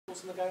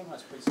What's in the game?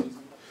 That's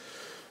pre-season.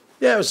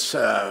 Yeah, it was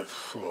a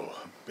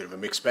bit of a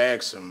mixed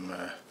bag. Some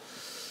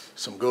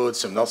good,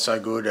 some not so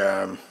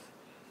good.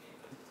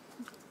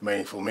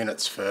 Meaningful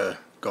minutes for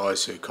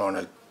guys who kind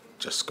of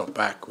just got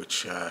back,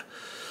 which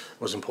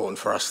was important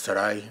for us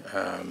today.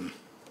 I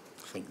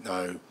think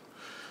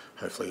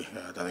hopefully,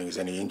 I don't think there's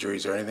any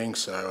injuries or anything.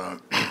 So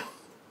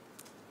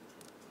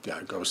yeah,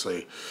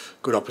 obviously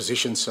good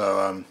opposition.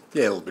 So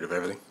yeah, a little bit of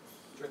everything.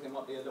 Do you reckon it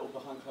might be a little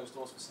behind closed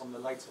doors for some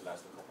of the later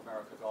lads, the Copa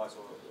America guys,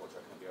 or do you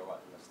reckon it'll be all right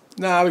for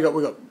Leicester? No,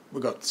 we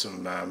got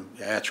some.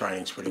 Yeah, our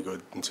training's pretty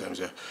good in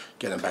terms of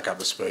getting them back up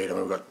to speed. I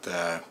mean, we've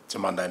got it's a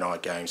Monday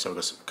night game, so we've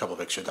got a couple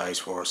of extra days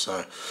for us.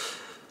 So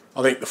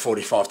I think the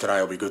 45 today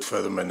will be good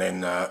for them, and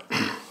then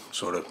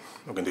sort of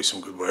we're going to do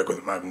some good work with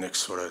them over the next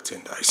sort of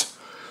 10 days.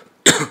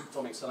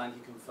 Dominic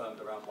SOLANKE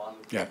confirmed around one.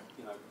 Yeah.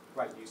 You know,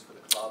 great news for the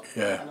club.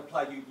 Yeah. And a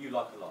player you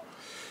like a lot.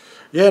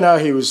 Yeah, no,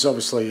 he was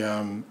obviously,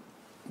 you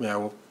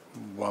know,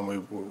 one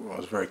I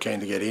was very keen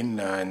to get in,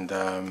 and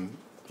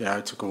you know,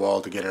 it took a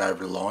while to get it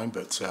over the line,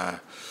 but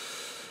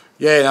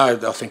yeah,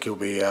 no, I think he'll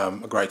be a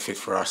great fit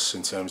for us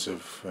in terms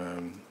of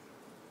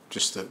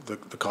just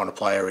the kind of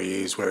player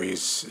he is, where he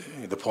is,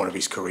 the point of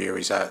his career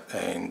he's at,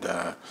 and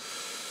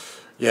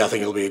yeah, I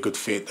think it'll be a good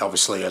fit.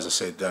 Obviously, as I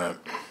said,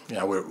 you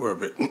know, we're a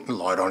bit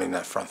light on in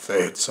that front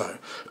third, so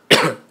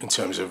in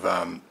terms of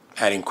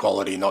adding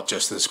quality, not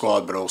just to the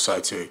squad, but also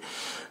to,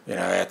 you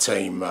know, our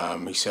team,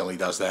 he certainly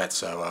does that.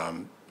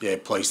 So yeah,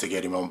 pleased to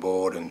get him on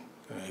board, and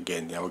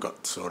again, you know, we've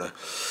got sort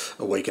of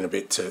a week and a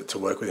bit to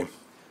work with him.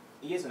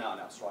 He is an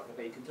out-and-out striker,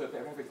 but he can do a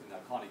bit of everything though,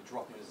 can't he?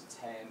 Drop in as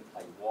a 10,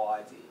 play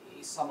wide.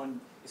 He's a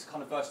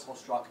kind of versatile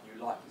striker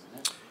you like,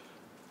 isn't it?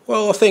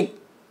 Well, I think,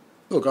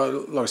 look,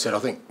 like I said, I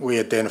think we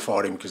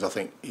identified him because I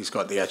think he's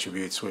got the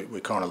attributes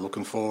we're kind of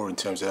looking for in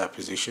terms of that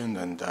position,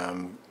 and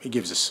he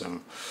gives us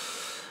some.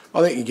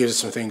 I think he gives us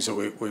some things that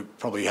we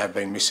probably have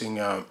been missing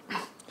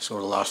sort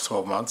of the last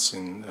 12 months,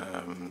 and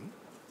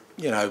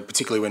you know,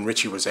 particularly when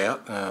Richie was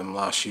out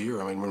last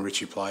year. I mean, when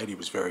Richie played, he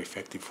was very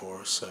effective for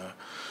us.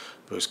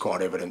 It was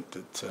quite evident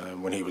that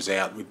when he was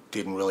out, we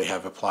didn't really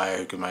have a player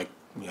who could make,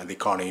 you know, the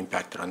kind of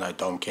impact that I know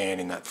Dom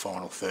can in that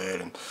final third,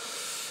 and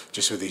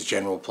just with his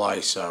general play.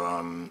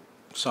 So,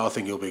 so I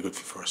think he'll be a good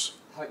fit for us.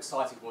 How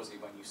excited was he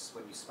when you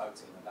spoke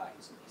to him about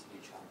his new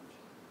challenge?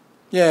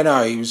 Yeah,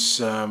 no, he was.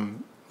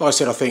 Like I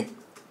said, I think,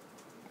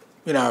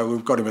 you know,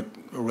 we've got him at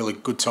a really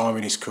good time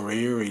in his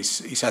career.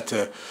 He's had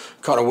to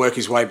kind of work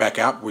his way back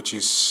up, which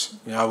is,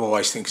 you know, I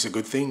always think is a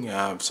good thing.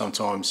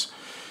 Sometimes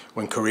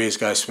when careers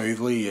go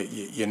smoothly,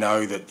 you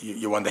know that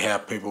you wonder how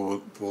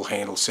people will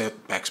handle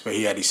setbacks. But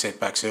he had his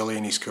setbacks early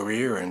in his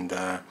career, and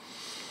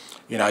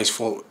you know, he's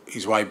fought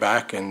his way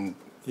back, and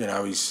you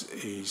know,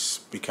 he's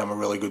become a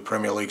really good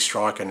Premier League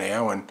striker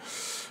now, and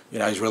you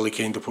know, he's really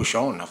keen to push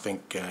on. I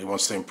think he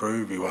wants to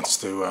improve. He wants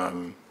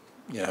to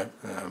you know,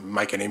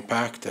 make an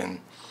impact,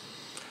 and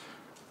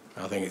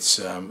I think it's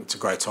a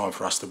great time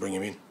for us to bring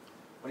him in.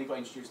 When he got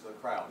introduced to the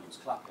crowd, he was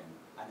clapping,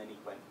 and then he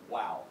went,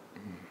 "Wow!"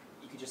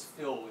 You could just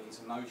feel his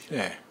emotion.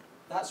 Yeah.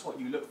 That's what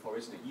you look for,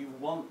 isn't it? You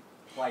want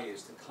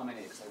players to come in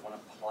here because they want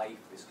to play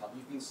for this club.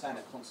 You've been saying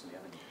it constantly,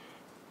 haven't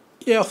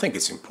you? Yeah, I think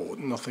it's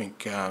important. I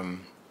think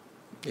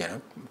you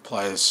know,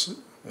 players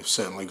have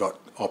certainly got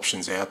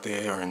options out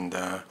there, and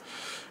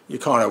you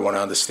kind of want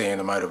to understand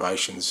the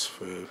motivations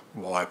for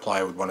why a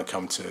player would want to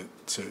come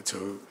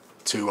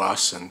to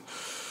us. And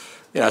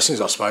you know, as soon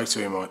as I spoke to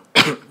him,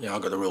 you know, I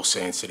got the real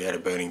sense that he had a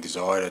burning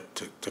desire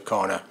to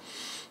kind of,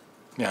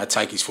 you know,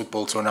 take his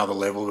football to another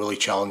level, really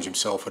challenge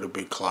himself at a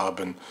big club,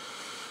 and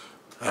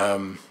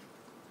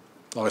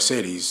like I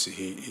said,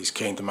 he's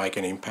keen to make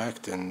an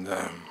impact, and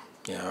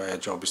you know, our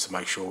job is to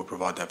make sure we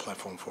provide that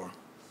platform for him.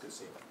 Good to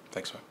see you.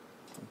 Thanks, mate.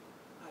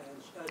 Hi,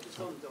 Ange. Just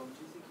on Dom, do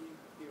you think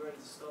he'd be ready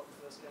to start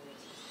the first game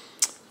next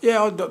season?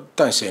 Yeah, I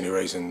don't see any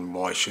reason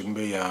why he shouldn't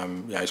be.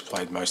 Yeah, he's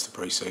played most of the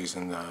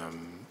pre-season.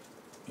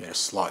 Yeah,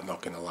 slight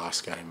knock in the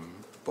last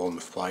game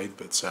Bournemouth played,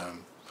 but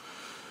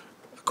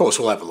of course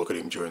we'll have a look at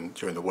him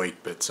during the week.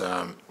 But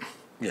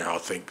you know, I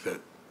think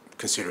that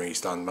considering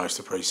he's done most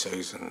of the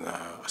pre-season,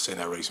 I see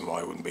no reason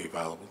why he wouldn't be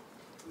available.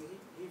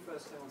 He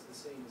first came onto the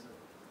scene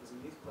as a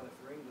youth player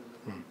for England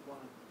and won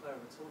a player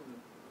of a tournament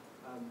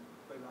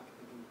way back, I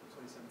think, in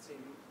 2017.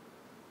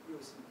 You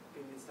obviously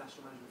been the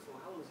international manager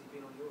before. How long has he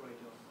been on your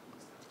radar?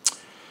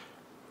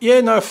 Yeah,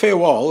 no, a fair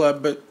while.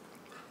 But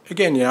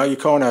again, you know, you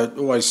kind of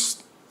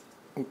always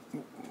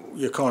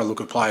look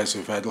at players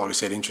who've had, like I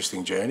said,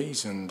 interesting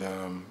journeys, and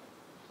you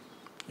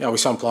know, with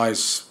some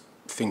players,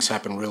 things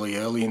happen really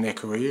early in their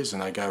careers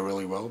and they go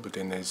really well, but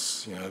then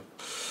there's, you know,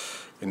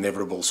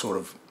 inevitable sort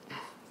of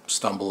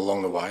stumble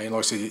along the way, and like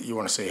I said, you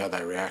want to see how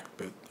they react.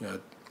 But you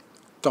know,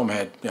 Dom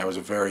had, you know, was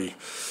a very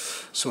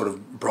sort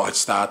of bright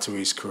start to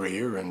his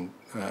career, and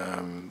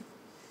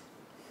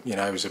you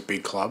know, he was at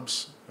big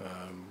clubs,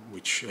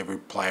 which every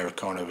player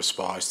kind of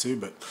aspires to,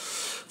 but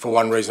for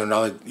one reason or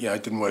another, you know,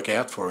 it didn't work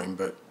out for him.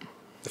 But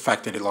the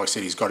fact that, like I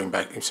said, he's got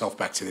himself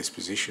back to this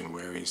position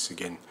where he's,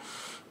 again,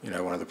 you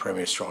know, one of the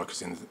premier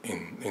strikers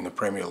in the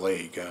Premier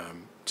League,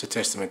 it's a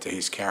testament to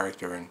his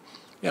character. And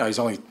you know, he's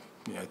only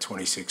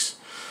 26,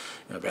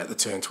 about to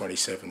turn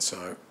 27.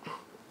 So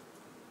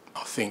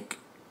I think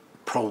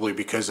probably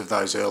because of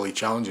those early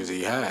challenges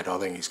he had, I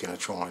think he's going to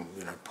try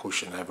and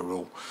push and have a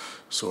real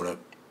sort of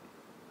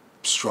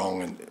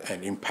strong and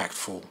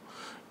impactful,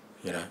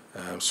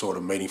 sort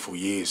of meaningful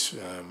years,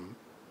 from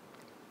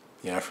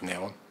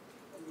now on.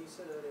 And you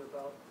said earlier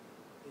about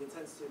the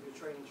intensity of your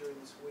training during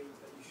this week,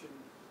 that you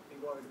shouldn't be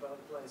worried about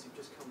the players who've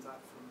just come back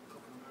from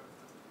Copa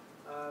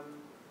America.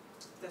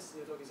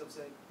 Destiny Doggy's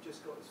obviously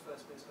just got his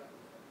first miss back.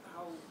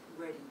 How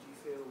ready do you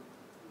feel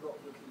a lot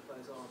of your key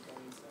players are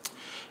going into that?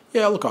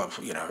 Yeah, look,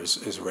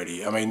 as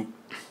ready. I mean,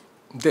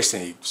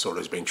 Destiny sort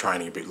of has been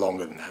training a bit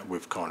longer than that.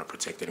 We've kind of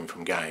protected him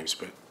from games,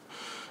 but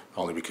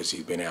only because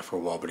he's been out for a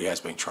while. But he has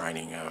been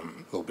training a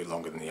little bit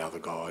longer than the other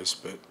guys.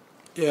 But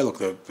yeah, look,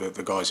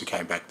 the guys who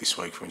came back this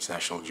week from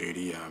international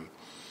duty,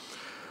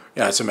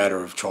 it's a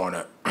matter of trying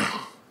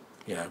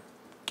to,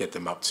 get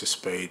them up to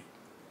speed.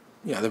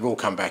 They've all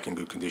come back in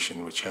good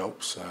condition, which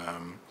helps.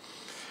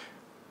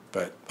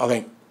 But I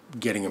think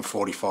getting them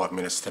 45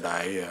 minutes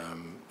today,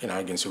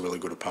 against a really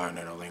good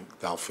opponent, I think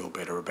they'll feel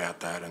better about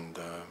that. And,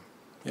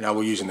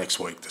 we'll use the next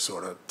week to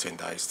sort of 10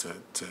 days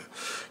to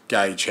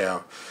gauge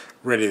how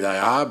ready they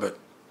are. But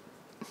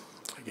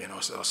again, I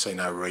see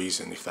no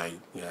reason if they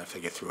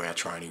get through our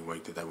training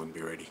week that they wouldn't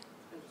be ready.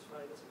 And just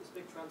right, it's a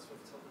big transfer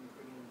for Tottenham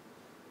bringing in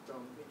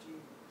Dom. Did you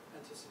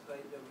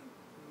anticipate there'll be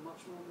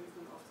much more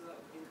movement after that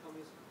of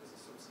incomers, because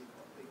it's obviously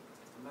quite a big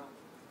amount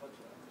of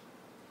budget?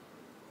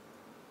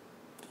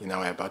 You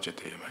know our budget,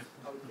 do you, mate?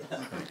 Oh,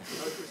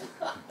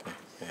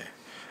 yeah.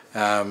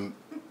 Yeah.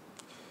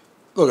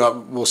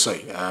 Look, we'll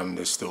see.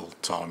 There's still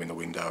time in the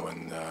window,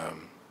 and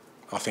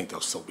I think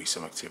there'll still be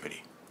some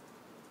activity.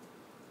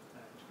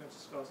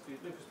 Just going to ask you,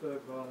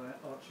 Lucasberg and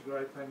Archie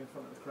Gray playing in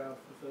front of the crowd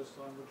for the first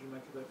time. What did you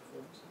make of their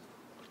performances?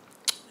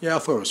 Yeah, I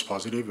thought it was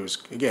positive. It was,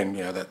 again,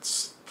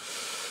 that's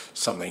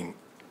something,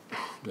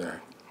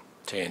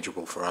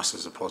 tangible for us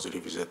as a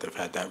positive, is that they've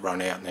had that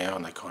run out now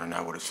and they kind of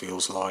know what it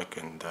feels like,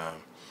 and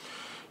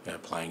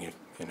playing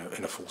in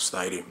a full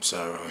stadium.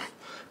 So,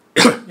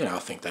 I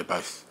think they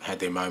both had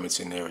their moments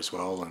in there as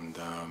well. And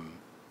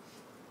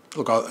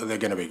look, they're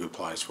going to be good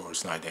players for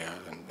us, no doubt.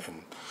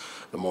 And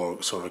the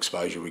more sort of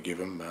exposure we give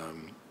them,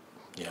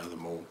 the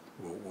more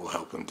we'll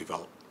help them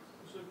develop.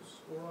 So it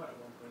was all right at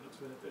one point. It's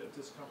been a bit of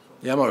discomfort.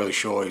 Yeah, I'm not really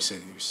sure. He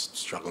said he was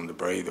struggling to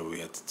breathe, or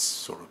he had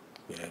sort of,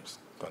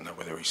 don't know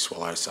whether he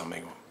swallowed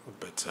something,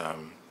 but so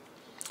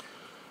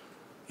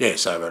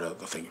but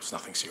I think it was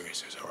nothing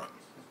serious. It was all right.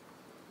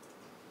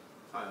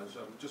 Hi, Ange.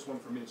 Just one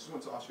from me. Just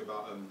wanted to ask you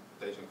about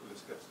Dejan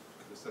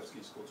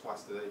Kulusevski scored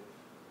twice today.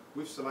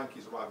 With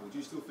Solanke's arrival, do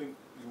you still think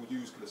you will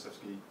use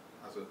Kulusevski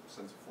as a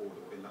centre forward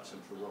or in that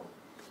central role?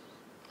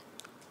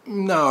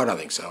 No, I don't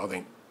think so. I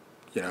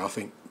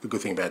think the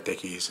good thing about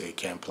Decky is he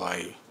can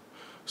play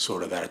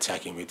sort of that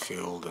attacking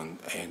midfield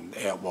and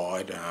out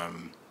wide.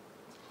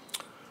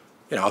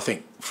 I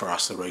think for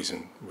us the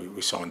reason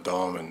we signed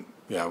Dom, and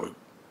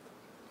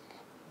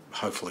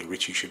hopefully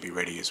Richie should be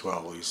ready as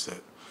well, is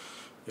that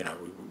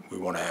we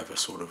want to have a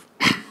sort of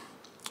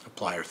a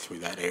player through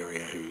that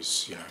area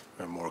who's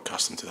more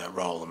accustomed to that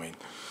role. I mean,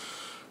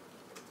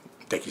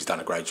 Decky's done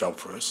a great job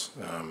for us,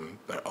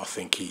 but I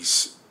think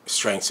his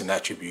strengths and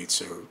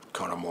attributes are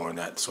kind of more in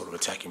that sort of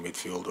attacking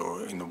midfield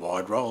or in the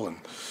wide role. And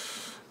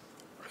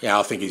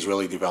I think he's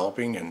really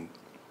developing, and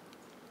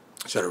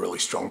he's had a really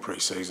strong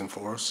pre-season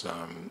for us.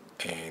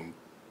 And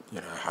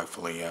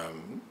hopefully, I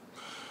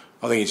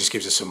think it just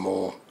gives us some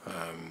more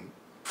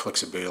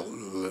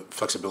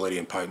flexibility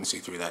and potency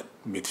through that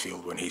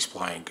midfield when he's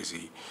playing, because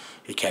he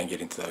can get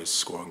into those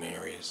scoring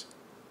areas.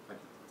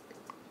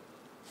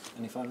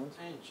 Any final ones?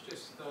 Ange,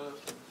 just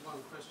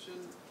one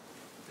question.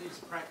 These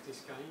are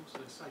practice games,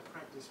 they say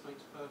practice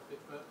makes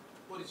perfect, but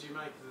what did you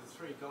make of the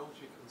 3 goals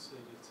you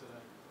conceded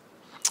today?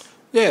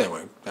 Yeah,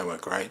 they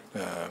weren't great.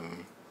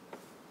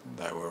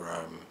 They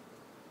were,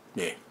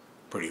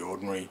 pretty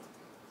ordinary,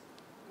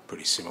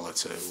 pretty similar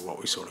to what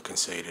we sort of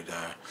conceded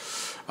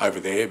over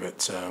there.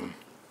 But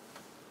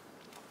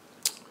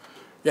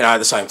at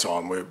the same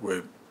time,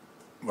 we're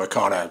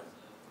kind of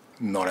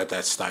not at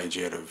that stage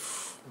yet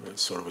of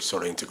sort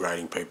of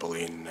integrating people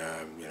in.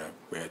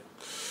 We had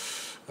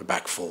a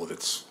back four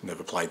that's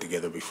never played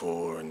together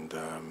before, and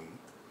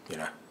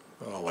I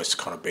always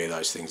kind of bear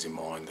those things in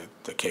mind.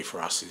 The key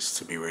for us is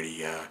to be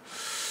ready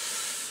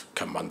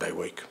come Monday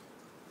week.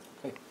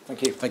 Okay,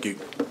 thank you. Thank you.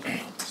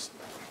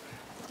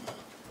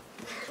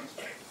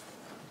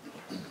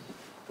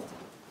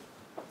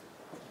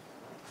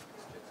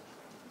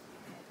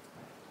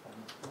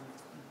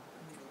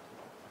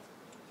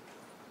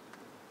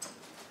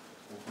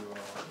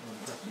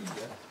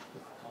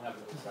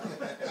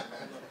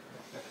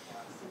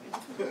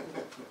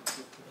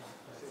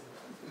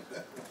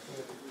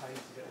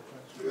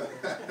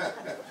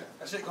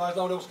 That's it, guys.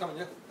 No one else coming,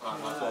 yeah?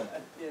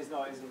 Yeah, it's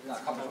not, is it? No, a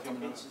couple of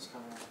coming. Inches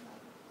coming out.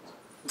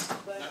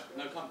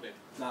 No company?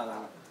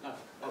 No.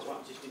 That's what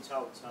I've just been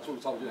told. So That's what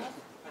we told you. I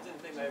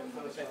didn't think they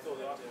thought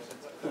they were.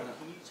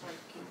 Can you take